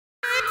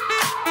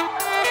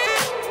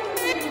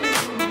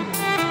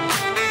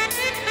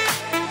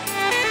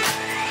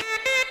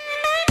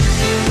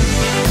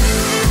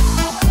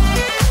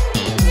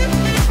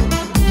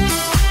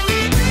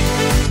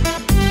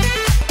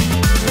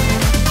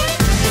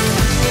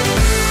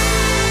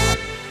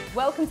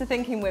Welcome to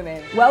Thinking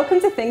Women. Welcome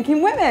to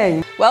Thinking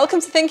Women.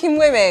 Welcome to Thinking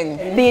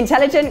Women. The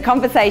intelligent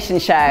conversation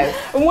show.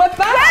 And we're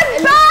back!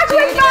 We're back!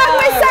 We're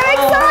so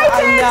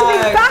excited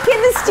to be back in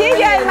the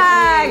studio,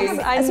 Mags!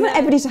 I just want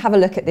everybody to have a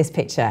look at this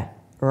picture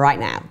right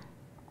now.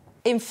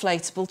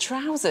 Inflatable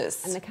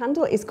trousers. And the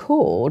candle is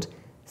called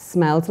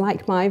Smells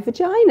Like My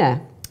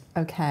Vagina.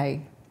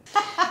 Okay.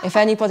 If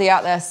anybody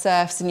out there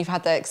surfs and you've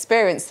had that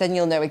experience, then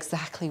you'll know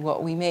exactly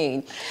what we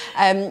mean.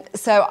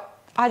 So,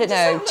 I don't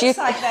know. It looks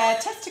like their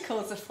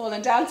testicles have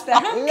fallen down to their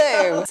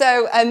ankles.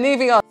 So,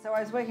 moving on. So I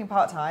was working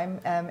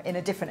part-time in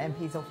a different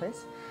MP's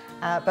office,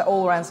 but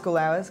all around school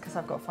hours because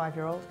I've got a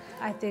 5-year-old.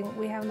 I think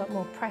we have a lot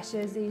more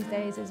pressures these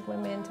days as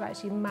women to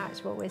actually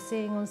match what we're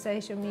seeing on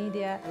social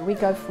media. We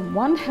go from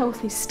one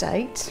healthy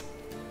state,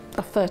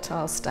 a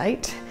fertile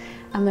state,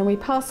 and then we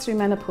pass through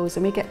menopause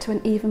and we get to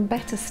an even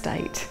better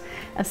state.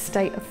 A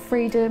state of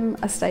freedom,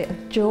 a state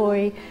of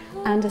joy,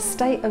 and a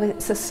state of,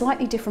 it's a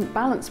slightly different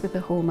balance with the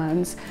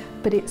hormones,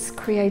 but it's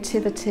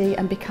creativity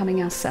and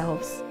becoming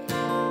ourselves.